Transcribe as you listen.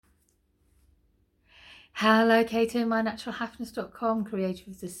Hello, Katie, mynaturalhappiness.com,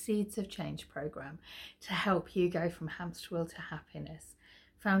 creator of the Seeds of Change program to help you go from hamster wheel to happiness.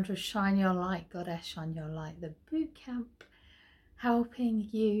 Founder of Shine Your Light, Goddess Shine Your Light, the boot camp, helping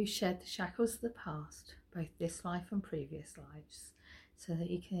you shed the shackles of the past, both this life and previous lives, so that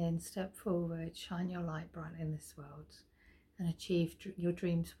you can step forward, shine your light bright in this world, and achieve your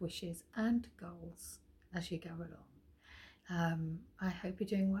dreams, wishes, and goals as you go along. I hope you're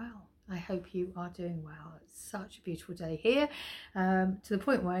doing well. I hope you are doing well. It's such a beautiful day here, to the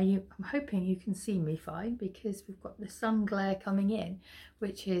point where I'm hoping you can see me fine, because we've got the sun glare coming in,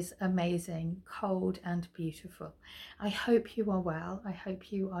 which is amazing, cold and beautiful. I hope you are well. I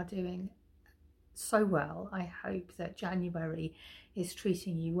hope you are doing so well. I hope that January is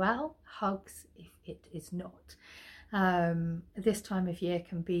treating you well. Hugs if it is not. This time of year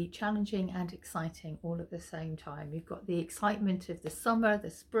can be challenging and exciting all at the same time. You've got the excitement of the summer, the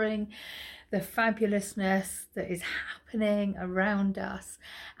spring, the fabulousness that is happening around us,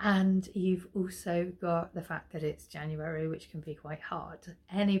 and you've also got the fact that it's January, which can be quite hard.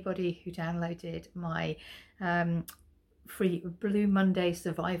 Anybody who downloaded my free Blue Monday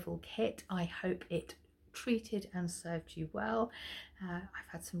survival kit, I hope it treated and served you well.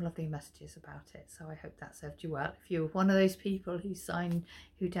 I've had some lovely messages about it, so I hope that served you well. If you're one of those people who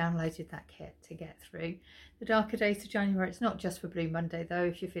downloaded that kit to get through the darker days of January, it's not just for Blue Monday though.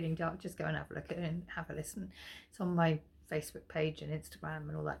 If you're feeling dark, just go and have a look at it and have a listen. It's on my Facebook page and Instagram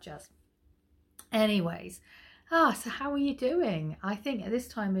and all that jazz. Anyways, so how are you doing? I think at this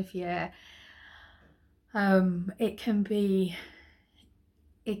time of year, it can be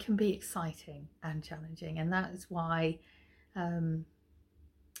exciting and challenging, and that is why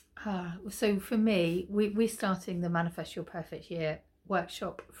so for me, we're starting the Manifest Your Perfect Year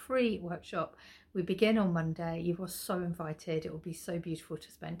workshop, free workshop. We begin on Monday. You are so invited. It will be so beautiful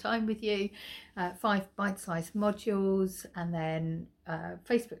to spend time with you. 5 bite-sized modules, and then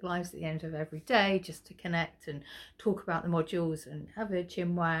Facebook Lives at the end of every day, just to connect and talk about the modules and have a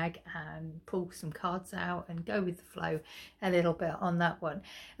chin wag and pull some cards out and go with the flow a little bit on that one.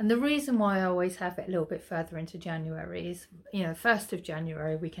 And the reason why I always have it a little bit further into January is, 1st of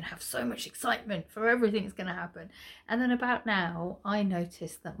January, we can have so much excitement for everything that's going to happen. And then about now, I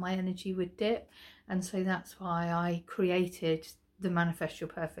noticed that my energy would dip. And so that's why I created the Manifest Your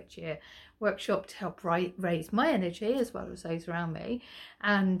Perfect Year workshop to help raise my energy as well as those around me.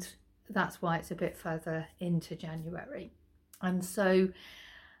 And that's why it's a bit further into January. And so,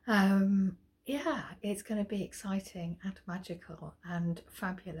 it's going to be exciting and magical and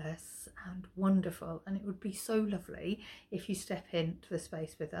fabulous and wonderful. And it would be so lovely if you step into the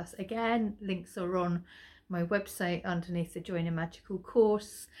space with us. Again, links are on my website underneath the Join a Magical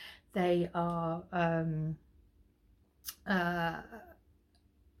course. They are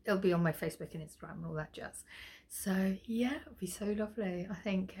it'll be on my Facebook and Instagram and all that jazz. So yeah, it'll be so lovely. I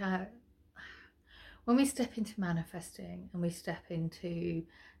think when we step into manifesting and we step into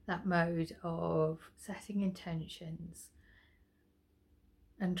that mode of setting intentions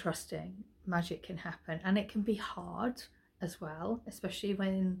and trusting, magic can happen. And it can be hard as well, especially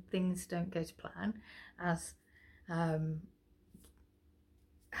when things don't go to plan, as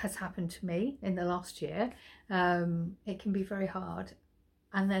has happened to me in the last year. It can be very hard.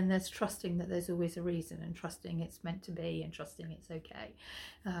 And then there's trusting that there's always a reason, and trusting it's meant to be, and trusting it's okay.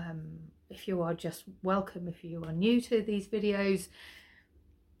 If you are just welcome, if you are new to these videos,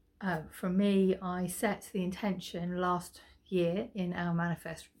 for me, I set the intention last year in our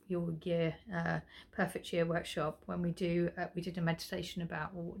Manifest Your Year Perfect Year workshop, when we did a meditation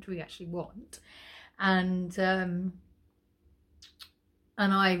about, well, what do we actually want, and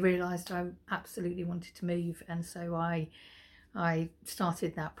I realised I absolutely wanted to move, and so I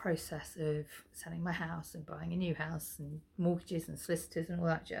started that process of selling my house and buying a new house and mortgages and solicitors and all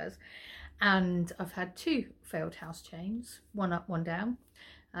that jazz. And I've had 2 failed house chains, one up, one down,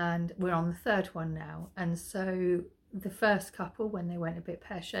 and we're on the 3rd one now. And so the first couple, when they went a bit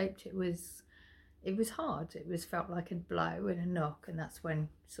pear-shaped, it was hard. It felt like a blow and a knock, and that's when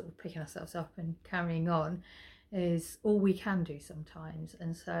sort of picking ourselves up and carrying on is all we can do sometimes.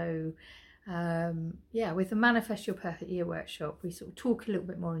 And so with the Manifest Your Perfect Year workshop, we sort of talk a little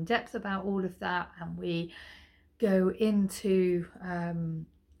bit more in depth about all of that, and we go into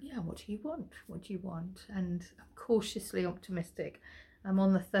what do you want, and I'm cautiously optimistic. I'm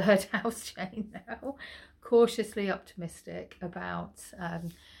on the 3rd house chain now, cautiously optimistic about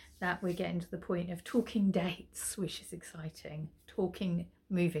that we're getting to the point of talking dates, which is exciting, talking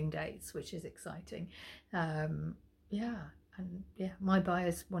moving dates, which is exciting. My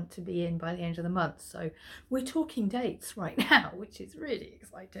buyers want to be in by the end of the month, so we're talking dates right now, which is really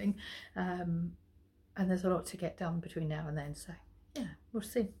exciting. and there's a lot to get done between now and then. So yeah, we'll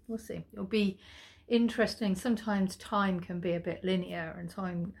see. It'll be interesting. Sometimes time can be a bit linear, and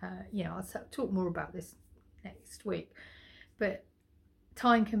time, I'll talk more about this next week, but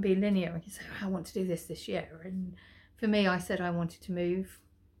time can be linear. And you say, I want to do this year, and for me, I said I wanted to move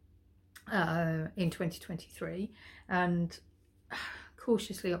in 2023, and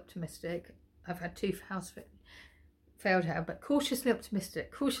cautiously optimistic. I've had 2 house failed out, but cautiously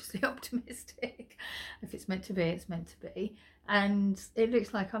optimistic. If it's meant to be, it's meant to be. And it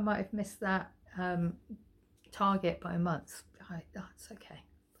looks like I might have missed that target by a month. That's okay.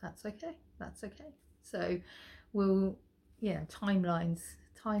 So we'll,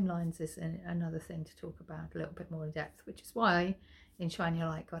 timelines is another thing to talk about a little bit more in depth, which is why in Shine Your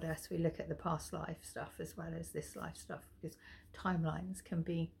Light Goddess we look at the past life stuff as well as this life stuff, because timelines can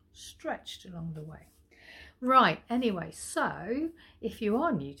be stretched along the way. Right, anyway, so if you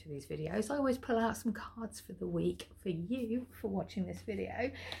are new to these videos, I always pull out some cards for the week for you for watching this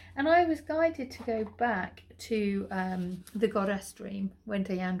video, and I was guided to go back to the Goddess Dream,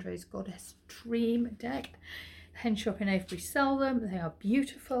 Wendy Andrews Goddess Dream deck. Hen Shop in Avebury sell them. They are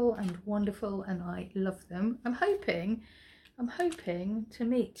beautiful and wonderful, and I love them. I'm hoping to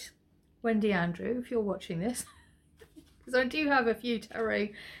meet Wendy Andrew, if you're watching this, because I do have a few tarot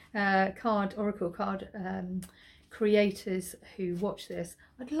oracle card creators who watch this.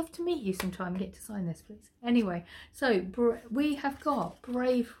 I'd love to meet you sometime. Get to sign this, please. Anyway, so we have got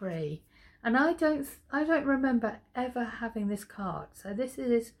Bravery, and I don't remember ever having this card. So this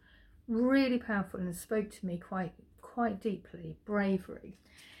is really powerful and spoke to me quite deeply. Bravery.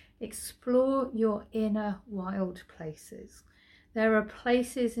 Explore your inner wild places. There are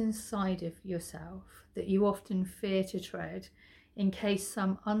places inside of yourself that you often fear to tread in case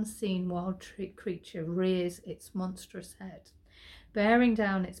some unseen wild creature rears its monstrous head. Bearing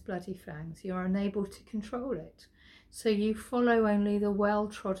down its bloody fangs, you are unable to control it. So you follow only the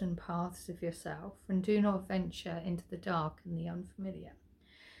well-trodden paths of yourself and do not venture into the dark and the unfamiliar.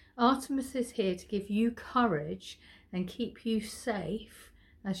 Artemis is here to give you courage and keep you safe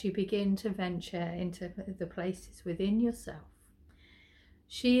as you begin to venture into the places within yourself.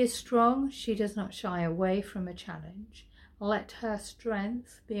 She is strong. She does not shy away from a challenge. Let her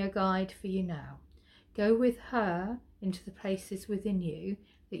strength be a guide for you now. Go with her into the places within you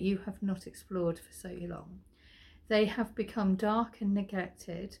that you have not explored for so long. They have become dark and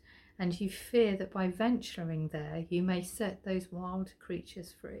neglected, and you fear that by venturing there you may set those wild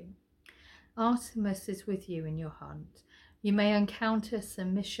creatures free. Artemis is with you in your hunt. You may encounter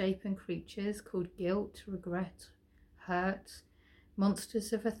some misshapen creatures called guilt, regret, hurt,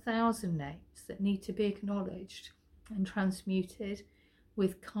 monsters of 1,000 names that need to be acknowledged and transmuted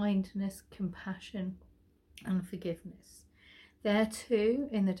with kindness, compassion and forgiveness. There too,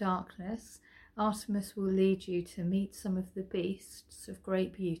 in the darkness, Artemis will lead you to meet some of the beasts of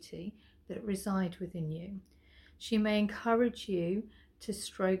great beauty that reside within you. She may encourage you to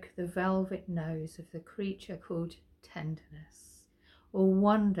stroke the velvet nose of the creature called tenderness, or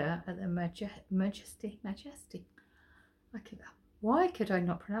wonder at the majesty. Why could I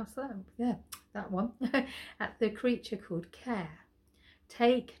not pronounce that? Yeah, that one. At the creature called care.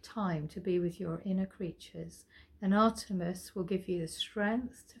 Take time to be with your inner creatures, and Artemis will give you the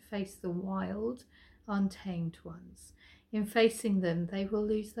strength to face the wild, untamed ones. In facing them, they will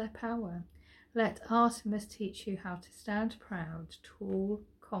lose their power. Let Artemis teach you how to stand proud, tall,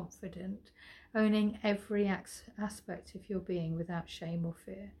 confident, owning every aspect of your being without shame or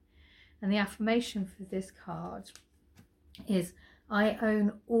fear. And the affirmation for this card is, I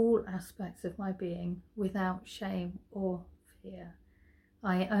own all aspects of my being without shame or fear.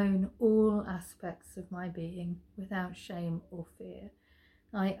 I own all aspects of my being without shame or fear.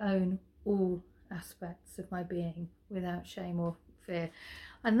 I own all aspects of my being without shame or fear.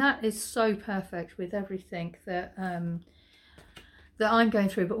 And that is so perfect with everything that that I'm going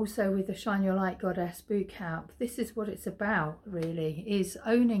through, but also with the Shine Your Light Goddess Bootcamp. This is what it's about, really, is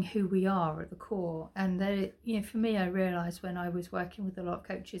owning who we are at the core. And that, for me, I realised when I was working with a lot of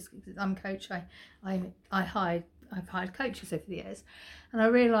coaches, because I'm a coach, I've hired coaches over the years, and I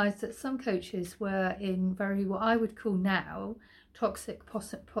realised that some coaches were in very, what I would call now, toxic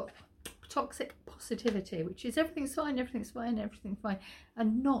positivity, which is everything's fine,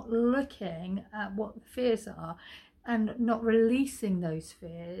 and not looking at what the fears are, and not releasing those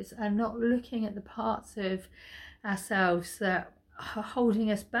fears, and not looking at the parts of ourselves that are holding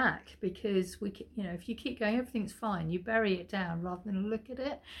us back, because we, if you keep going everything's fine, you bury it down rather than look at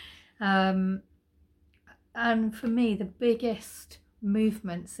it. And for me, the biggest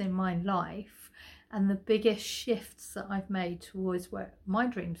movements in my life And the biggest shifts that I've made towards where my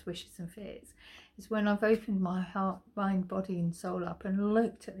dreams, wishes and fears is when I've opened my heart, mind, body and soul up and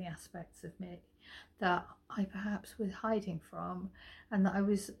looked at the aspects of me that I perhaps was hiding from, and that I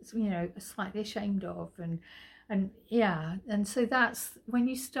was, you know, slightly ashamed of, and yeah, and so that's when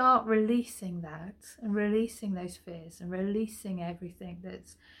you start releasing that and releasing those fears and releasing everything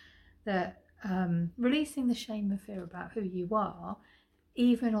releasing the shame and fear about who you are,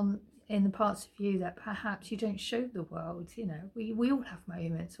 even in the parts of you that perhaps you don't show the world. You know, we all have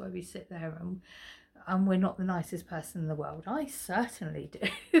moments where we sit there and we're not the nicest person in the world. I certainly do.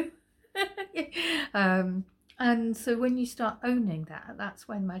 And so when you start owning that, that's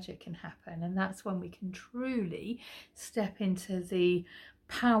when magic can happen, and that's when we can truly step into the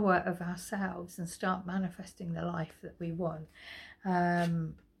power of ourselves and start manifesting the life that we want.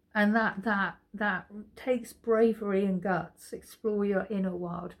 And that takes bravery and guts. Explore your inner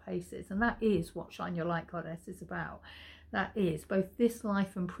wild places, and that is what Shine Your Light Goddess is about. That is both this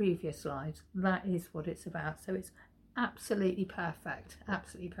life and previous lives. That is what it's about. So it's absolutely perfect,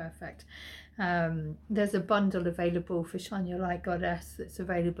 absolutely perfect. There's a bundle available for Shine Your Light Goddess that's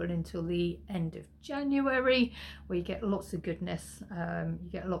available until the end of January, where you get lots of goodness. You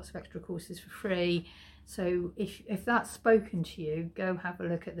get lots of extra courses for free. So if that's spoken to you, go have a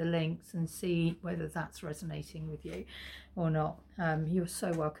look at the links and see whether that's resonating with you or not. You're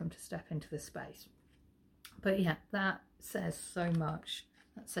so welcome to step into the space. But yeah, that says so much.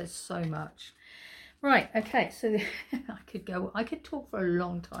 That says so much. Right, okay, so I could talk for a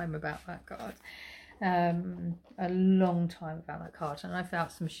long time about that card. A long time about that card, and I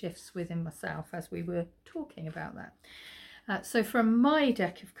felt some shifts within myself as we were talking about that. So from my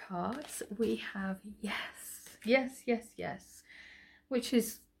deck of cards, we have yes, which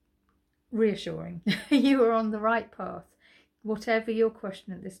is reassuring. You are on the right path. Whatever your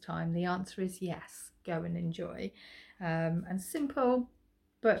question at this time, the answer is yes. Go and enjoy. And simple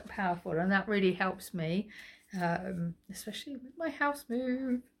but powerful, and that really helps me, especially with my house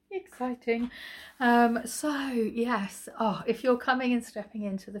move. Exciting. So yes, if you're coming and stepping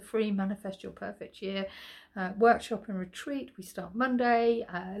into the free Manifest Your Perfect Year workshop and retreat, we start Monday.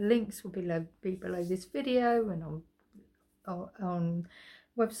 Links will be below this video and on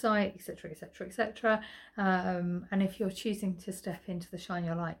website, etc. And if you're choosing to step into the Shine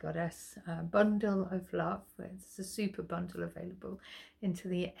Your Light Goddess bundle of love, it's a super bundle available into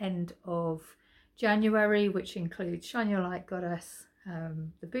the end of January, which includes Shine Your Light Goddess,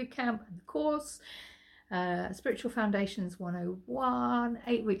 the bootcamp and the course, Spiritual Foundations 101,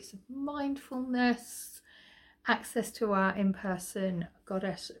 8 weeks of mindfulness, access to our in-person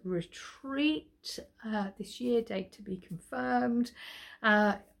goddess retreat this year, date to be confirmed.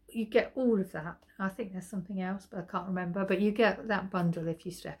 You get all of that. I think there's something else, but I can't remember. But you get that bundle if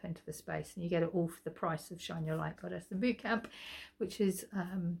you step into the space, and you get it all for the price of Shine Your Light Goddess, the bootcamp, which is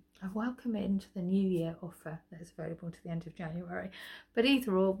a welcome into the new year offer that is available to the end of January. But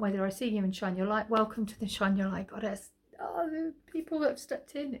either or, whether I see you in Shine Your Light, welcome to the Shine Your Light Goddess. The people that have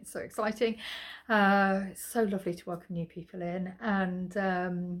stepped in, it's so exciting. It's so lovely to welcome new people in, and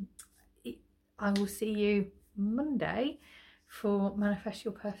I will see you Monday for Manifest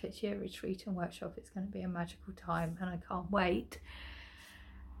Your Perfect Year retreat and workshop. It's going to be a magical time, and I can't wait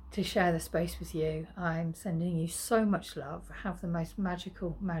to share the space with you. I'm sending you so much love. Have the most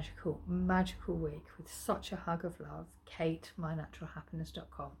magical week with such a hug of love. Kate,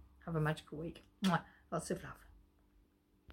 mynaturalhappiness.com. Have a magical week. Mwah. Lots of love.